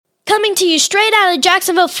Coming to you straight out of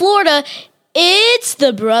Jacksonville, Florida, it's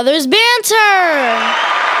the Brothers Banter.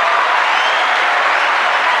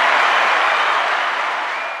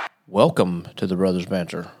 Welcome to the Brothers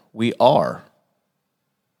Banter.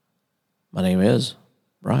 My name is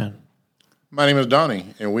Brian. My name is Donnie,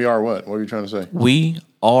 and we are what? What are you trying to say? We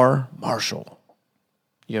are Marshall.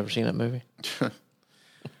 You ever seen that movie?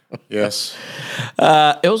 Yes.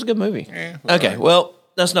 It was a good movie. Okay, right. Well,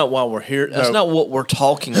 that's not why we're here. That's not what we're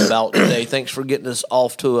talking about today. Thanks for getting us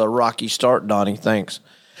off to a rocky start, Donnie. Thanks.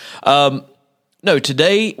 No,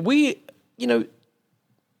 today there's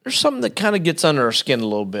something that kind of gets under our skin a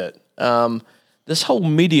little bit. This whole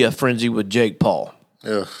media frenzy with Jake Paul.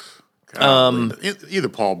 Ugh. Either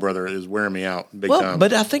Paul brother is wearing me out big time.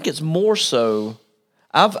 But I think it's more so.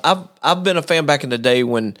 I've been a fan back in the day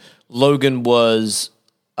when Logan was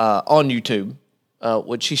on YouTube,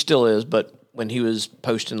 which he still is, but when he was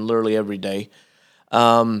posting literally every day.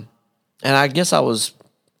 And I guess I was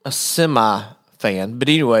a semi-fan. But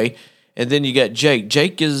anyway, and then you got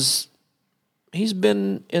Jake. He's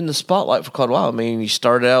been in the spotlight for quite a while. I mean, he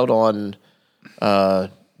started out on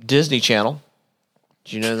Disney Channel.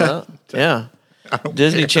 Did you know that? Yeah.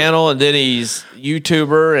 Disney Channel, and then he's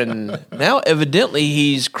YouTuber, and now evidently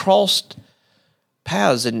he's crossed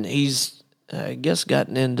paths, and he's, I guess,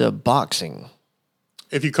 gotten into boxing.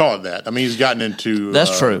 If you call it that. I mean, he's gotten into...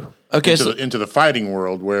 That's true. Okay, into the fighting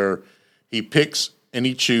world where he picks and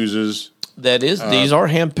he chooses... That is, these are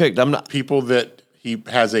handpicked. I'm not... People that he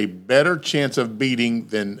has a better chance of beating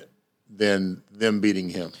than them beating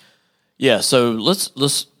him. Yeah, so let's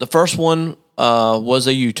the first one was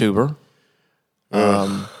a YouTuber.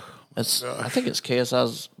 I think it's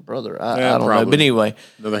KSI's brother. I don't know. But anyway.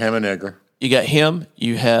 Another Hammer. You got him.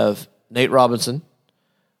 You have Nate Robinson,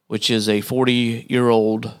 which is a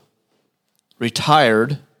 40-year-old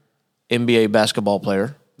retired NBA basketball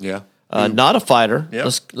player. Yeah. Not a fighter.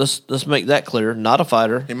 Yep. Let's make that clear. Not a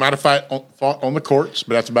fighter. He might have fought on the courts,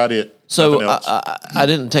 but that's about it. So I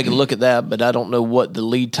didn't take a look at that, but I don't know what the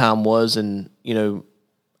lead time was, and I didn't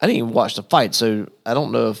even watch the fight, so I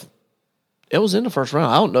don't know if it was in the first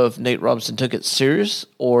round. I don't know if Nate Robinson took it serious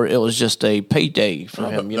or it was just a payday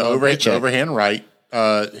for him. The overhand right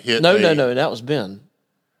hit. No, that was Ben.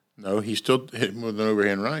 No, he still hit him with an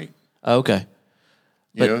overhand right. Okay.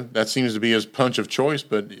 That seems to be his punch of choice,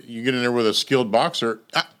 but you get in there with a skilled boxer,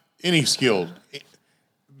 any skill,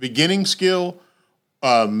 beginning skill,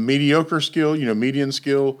 mediocre skill, median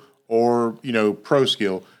skill, or, pro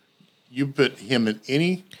skill. You put him in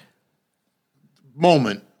any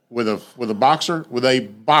moment with a boxer,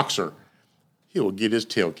 he will get his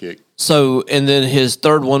tail kicked. So, and then his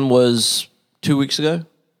third one was 2 weeks ago?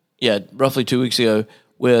 Yeah, roughly 2 weeks ago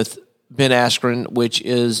with Ben Askren, which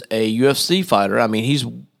is a UFC fighter. I mean, he's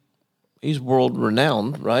world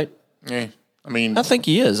renowned, right? Yeah, I think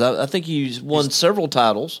he is. I think he's won several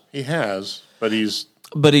titles. He has, but he's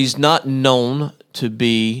not known to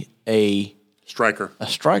be a striker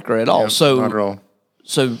at all. Not at all.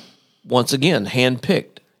 So once again,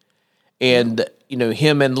 handpicked, and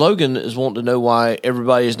him and Logan is wanting to know why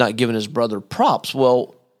everybody is not giving his brother props.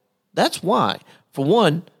 Well, that's why. For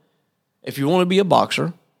one, if you want to be a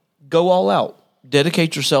boxer, go all out.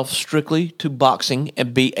 Dedicate yourself strictly to boxing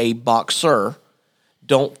and be a boxer.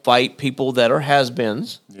 Don't fight people that are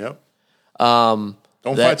has-beens. Yep. Don't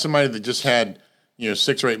fight somebody that just had,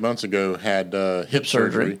 6 or 8 months ago had hip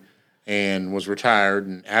surgery and was retired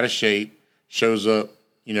and out of shape. Shows up,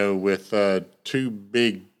 with 2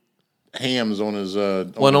 big hams on his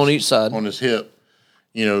one on each side on his hip.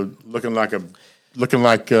 Looking like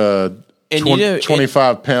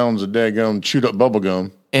 25 pounds of daggum chewed up bubble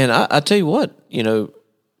gum. And I tell you what,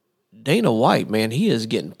 Dana White, man, he is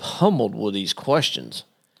getting pummeled with these questions.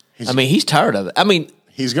 He's tired of it.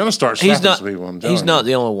 He's going to start slapping some people. He's not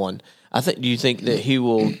the only one. Do you think that he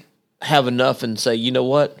will have enough and say, you know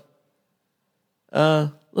what?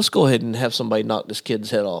 Let's go ahead and have somebody knock this kid's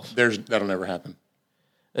head off. That'll never happen.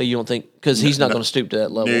 You don't think? Because he's not going to stoop to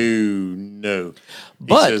that level. No.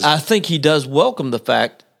 But I think he does welcome the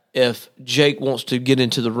fact if Jake wants to get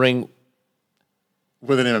into the ring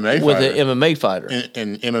with an MMA fighter.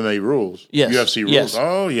 And MMA rules. Yes. UFC rules. Yes.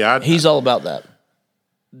 Oh, yeah. He's all about that.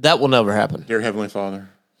 That will never happen. Dear Heavenly Father.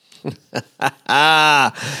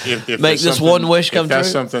 if make this one wish come true. If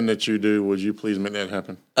that's something that you do, would you please make that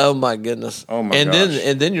happen? Oh, my goodness. Oh, my gosh.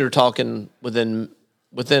 And then you're talking within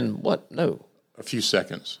what? No. A few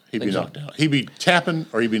seconds. He'd be knocked out. He'd be tapping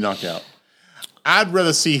or he'd be knocked out. I'd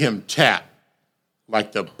rather see him tap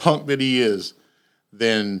like the punk that he is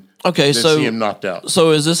than see him knocked out.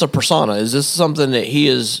 So is this a persona? Is this something that he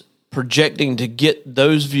is projecting to get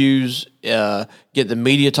those views get the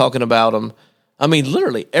media talking about him. I mean,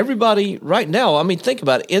 literally everybody right now. I mean, think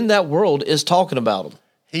about it. In that world, is talking about him.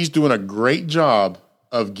 He's doing a great job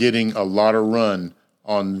of getting a lot of run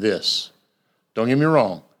on this. Don't get me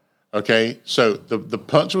wrong. Okay, so the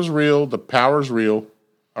punch was real. The power's real.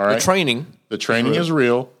 All right. The training is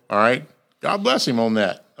real. All right. God bless him on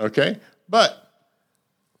that. Okay, but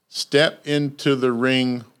step into the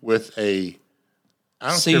ring with a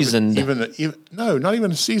seasoned, not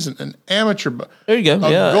even a seasoned, an amateur. There you go.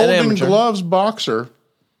 A Golden Gloves boxer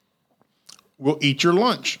will eat your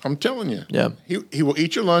lunch. I'm telling you. Yeah. He will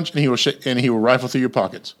eat your lunch and he will rifle through your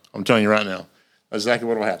pockets. I'm telling you right now. That's exactly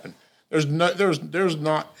what will happen. There's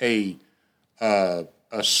not a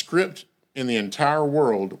script in the entire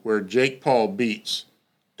world where Jake Paul beats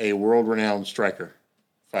a world-renowned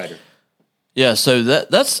fighter. Yeah, so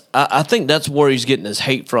I think that's where he's getting his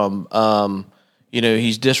hate from.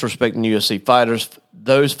 He's disrespecting UFC fighters.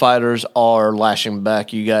 Those fighters are lashing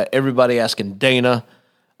back. You got everybody asking Dana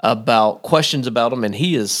about questions about him, and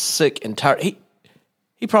he is sick and tired.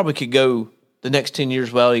 He probably could go the next 10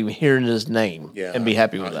 years without even hearing his name and be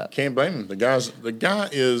happy with that. Can't blame him. The guy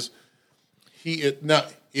is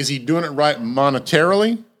he doing it right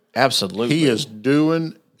monetarily? Absolutely.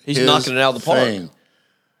 He's knocking it out of the park.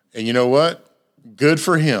 And you know what? Good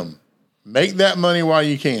for him. Make that money while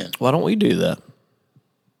you can. Why don't we do that?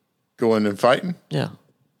 Going and fighting? Yeah.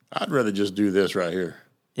 I'd rather just do this right here.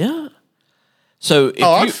 Yeah. So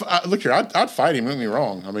look here, I'd fight him. Don't get me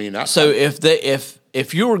wrong. I mean,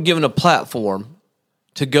 if you were given a platform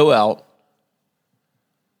to go out,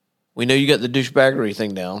 we know you got the douchebaggery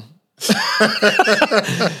thing down.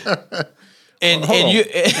 and you,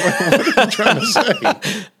 what are you trying to say?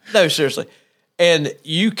 No, seriously. And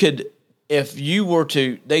you could, if you were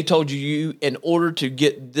to, they told you in order to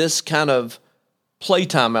get this kind of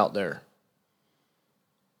playtime out there,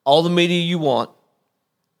 all the media you want,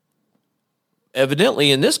 evidently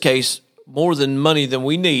in this case, more than money than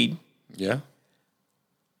we need. Yeah.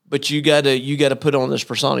 But you gotta put on this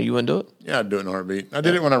persona. You wouldn't do it? Yeah, I'd do it in a heartbeat. I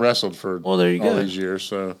did it when I wrestled for there you all go. These years.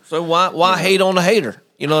 So why hate on the hater?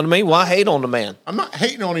 You know what I mean? Why hate on the man? I'm not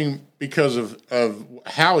hating on him because of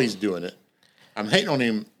how he's doing it. I'm hating on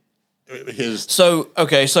him. Here's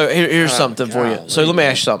something for you. So let me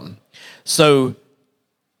ask you something. So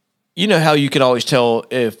you know how you can always tell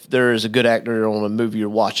if there is a good actor on a movie you're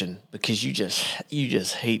watching because you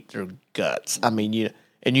just hate their guts. I mean, you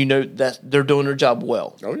know that they're doing their job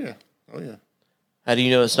well. Oh yeah. How do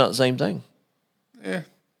you know it's not the same thing? Yeah.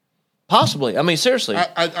 Possibly. I mean, seriously.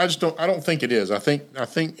 I just don't. I don't think it is. I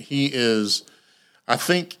think he is. I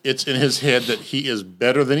think it's in his head that he is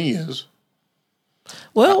better than he is.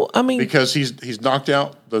 Well, I mean, because he's knocked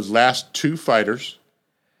out those last two fighters,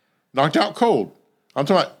 knocked out cold. I'm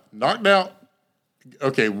talking about knocked out.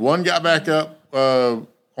 Okay, one got back up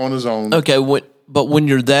on his own. Okay, but when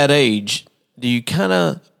you're that age, do you kind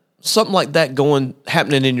of something like that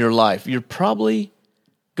happening in your life? You're probably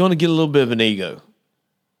going to get a little bit of an ego.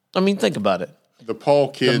 I mean, think about it. The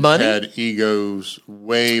Paul kids had egos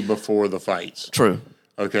way before the fights. True.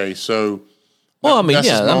 Okay, so. Well, I mean, it's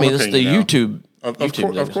the YouTube.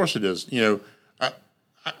 Of course it is. You know,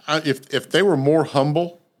 if they were more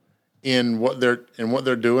humble in what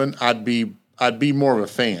they're doing, I'd be more of a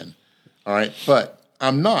fan. All right, but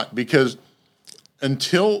I'm not, because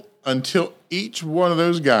until each one of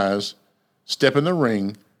those guys step in the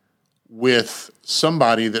ring with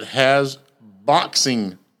somebody that has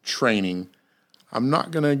boxing training, I'm not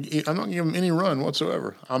gonna give them any run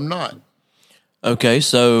whatsoever. I'm not. Okay,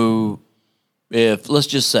 so if let's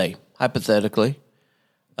just say hypothetically,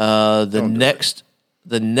 the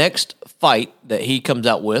next fight that he comes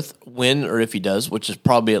out with, when or if he does, which is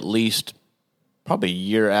probably a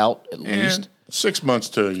year out at least. 6 months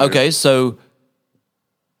to a year. Okay, so,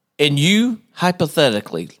 and you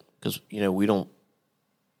hypothetically, because we don't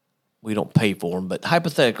pay for them, but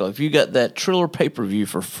hypothetically, if you got that Triller pay-per-view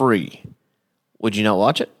for free, would you not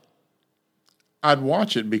watch it? I'd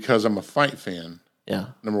watch it because I'm a fight fan. Yeah.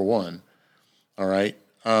 Number one. All right.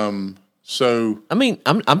 So I mean,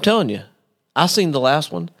 I'm telling you, I seen the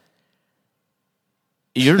last one.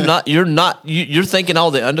 You're thinking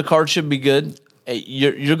all the undercard should be good.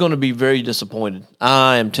 You're going to be very disappointed.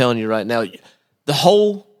 I am telling you right now, the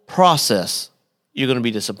whole process, you're going to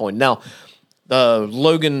be disappointed. Now, the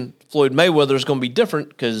Logan Floyd Mayweather is going to be different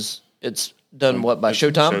because it's done by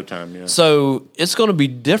Showtime? Showtime, yeah. So it's going to be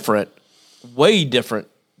different, way different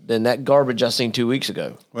than that garbage I seen 2 weeks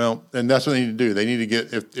ago. Well, and that's what they need to do. They need to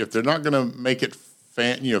get, if they're not going to make it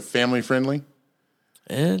family friendly,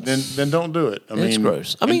 then don't do it. It's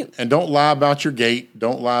gross. And don't lie about your gate.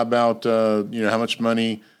 Don't lie about how much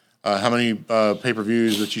money how many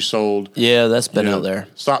pay-per-views that you sold. Yeah, that's been You know, out there.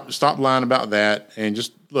 Stop lying about that, and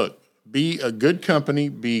just look. Be a good company.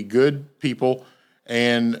 Be good people,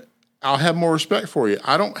 and I'll have more respect for you.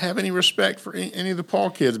 I don't have any respect for any of the Paul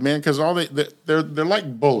kids, man, because they're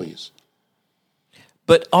like bullies.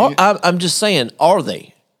 But I'm just saying, are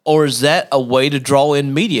they? Or is that a way to draw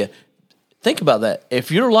in media? Think about that.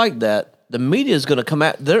 If you're like that, the media is going to come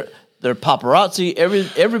out. They're paparazzi.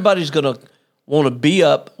 Everybody's going to want to be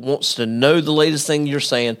up, wants to know the latest thing you're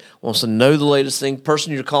saying, wants to know the latest thing,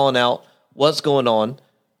 person you're calling out, what's going on.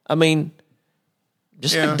 I mean,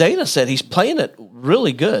 just like Dana said, he's playing it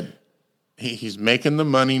really good. He's making the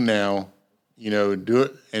money now. Do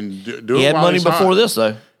it and do it. He had while money it's before hot. this,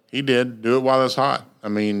 though. He did. Do it while it's hot. I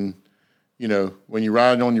mean, when you're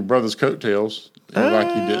riding on your brother's coattails, like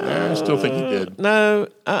you did, I still think he did. No,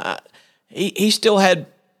 he still had.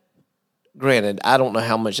 Granted, I don't know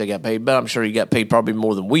how much they got paid, but I'm sure he got paid probably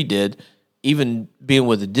more than we did, even being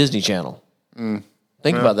with the Disney Channel.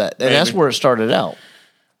 Think about that, and that's where it started out.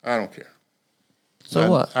 I don't care. So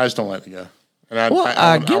what? I just don't like the guy. And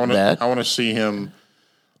I get that. I want to see him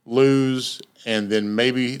lose, and then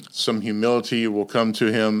maybe some humility will come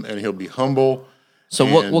to him, and he'll be humble.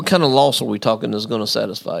 So what kind of loss are we talking is going to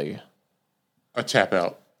satisfy you? A tap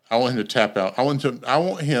out. I want him to tap out. I want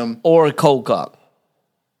him or a cold cock,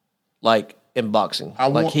 like in boxing.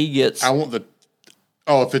 He gets.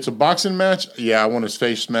 If it's a boxing match, I want his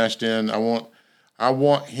face smashed in. I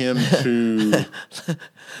want him to.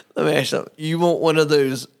 Let me ask you something. You want one of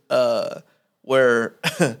those where,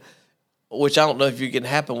 which I don't know if you can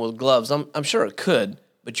happen with gloves. I'm sure it could,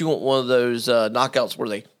 but you want one of those knockouts where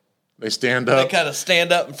they stand up. They kind of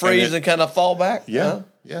stand up and freeze and kind of fall back. Yeah, huh?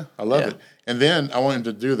 yeah, I love it. And then I want him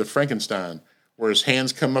to do the Frankenstein, where his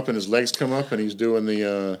hands come up and his legs come up, and he's doing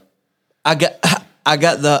the. I got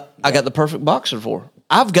the perfect boxer for.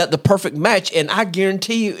 I've got the perfect match, and I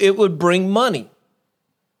guarantee you it would bring money.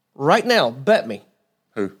 Right now, bet me.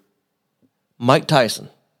 Who? Mike Tyson,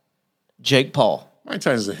 Jake Paul. Mike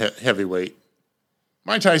Tyson's a heavyweight.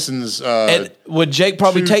 Mike Tyson's. And would Jake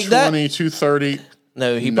probably take that? 230.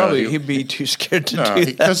 No, he'd be too scared to do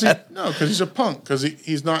that. Because he's a punk. Because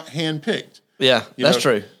he's not handpicked. Yeah, that's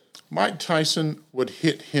true. Mike Tyson would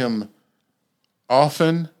hit him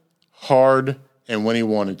often, hard, and when he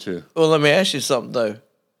wanted to. Well, let me ask you something though.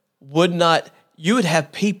 You would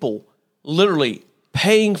have people literally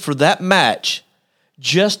paying for that match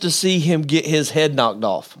just to see him get his head knocked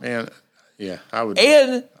off. Man, yeah, I would.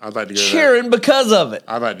 And I'd like to go cheering because of it.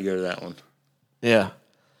 I'd like to go to that one. Yeah.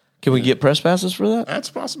 Can we get press passes for that? That's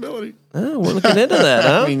a possibility. Oh, we're looking into that,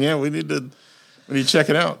 huh? I mean, we need to check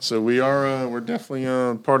it out. So we're definitely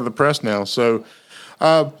part of the press now. So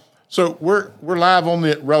we're live on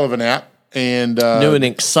the Relevant app and new and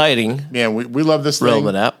exciting. Yeah, we love this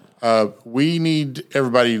Relevant thing. app. We need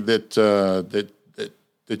everybody that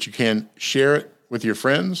you can share it with your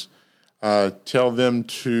friends. Tell them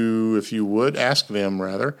to, if you would, ask them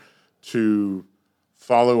rather to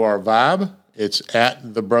follow our vibe. It's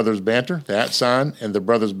at The Brothers Banter, the @ sign, and The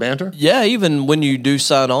Brothers Banter. Yeah, even when you do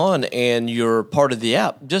sign on and you're part of the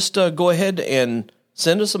app, just go ahead and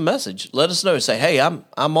send us a message. Let us know. Say, hey, I'm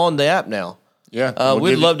on the app now. Yeah,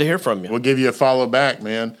 we'd love to hear from you. We'll give you a follow back,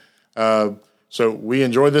 man. So we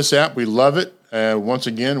enjoy this app. We love it. Once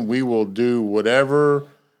again, we will do whatever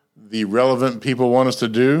the relevant people want us to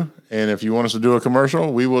do. And if you want us to do a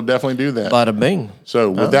commercial, we will definitely do that. Bada bing.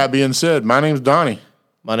 So with that being said, my name's Donnie.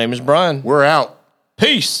 My name is Brian. We're out.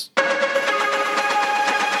 Peace.